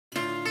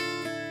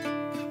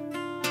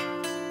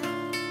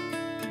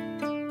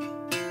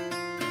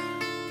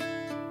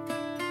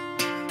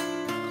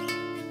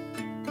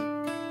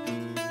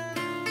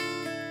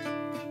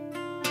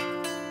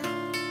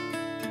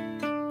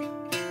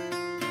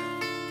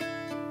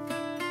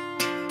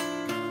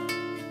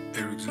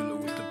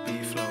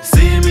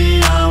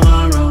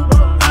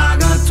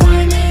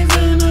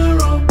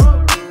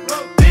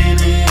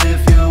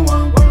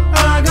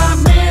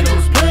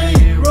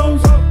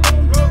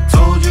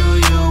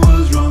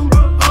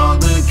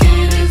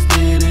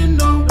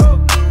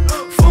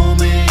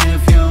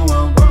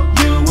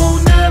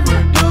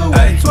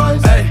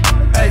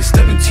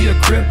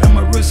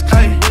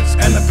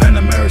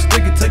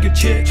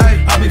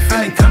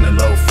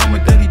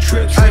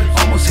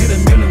hit a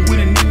million, we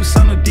didn't even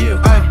sign a deal.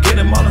 Get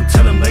him all and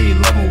tell him that you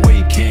love him where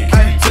you can.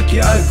 Took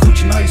you out of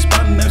Gucci, now you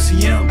spotting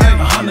MCM.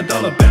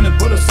 $100 bandit,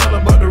 put us all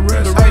about the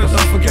rest.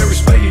 Don't forget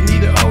respect, you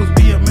need to always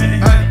be a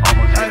man.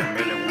 Almost hit a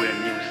million, we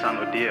didn't even sign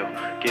no deal.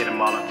 Get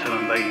him all and tell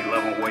him that you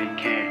love him where you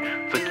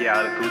can. Took you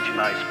out of Gucci,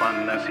 now you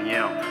spotting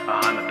MCM.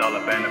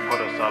 $100 bandit, put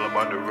us all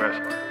about the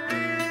rest.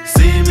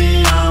 See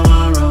me how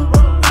I roll.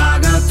 I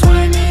got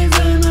 20s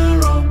in a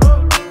row.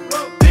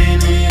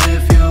 Penny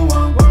if you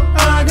want.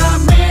 I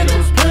got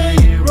Middlez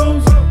playing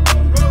roles.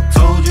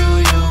 Told you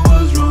you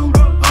was wrong.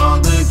 All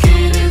the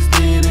kiddies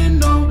didn't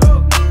know.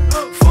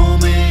 Fool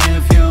me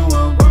if you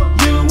want.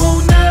 You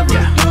won't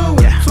never do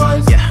it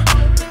twice.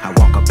 I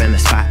walk up in the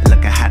spot,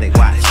 look at how they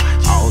watch.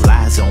 All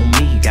eyes on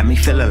me, got me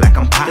feeling like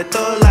I'm pop. The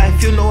thug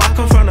life, you know I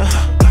come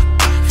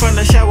from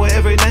the shower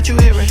every night, you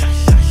hear it.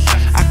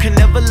 I can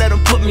never let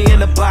them put me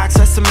in a box.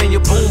 That's them in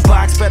your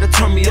boombox, better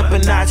turn me up a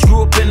notch.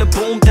 Grew up in the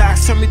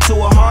boondocks, turned me to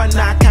a hard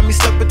knock. Got me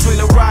stuck between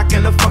a rock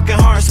and a fucking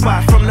hard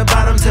spot. From the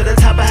bottom to the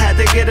top, I had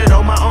to get it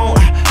on my own.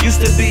 I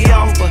used to be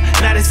off, but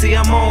now they see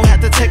I'm on.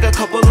 Had to take a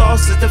couple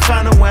losses to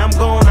find out where I'm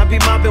going. I be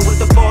mobbing with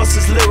the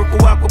bosses,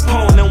 lyrical Al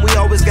Capone. And we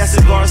always got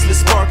cigars lit,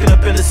 sparking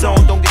up in the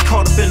zone. Don't get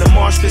caught up in the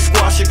marsh pit,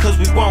 squash it, cause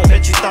we won't.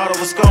 Bet you thought I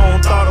was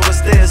gone, thought I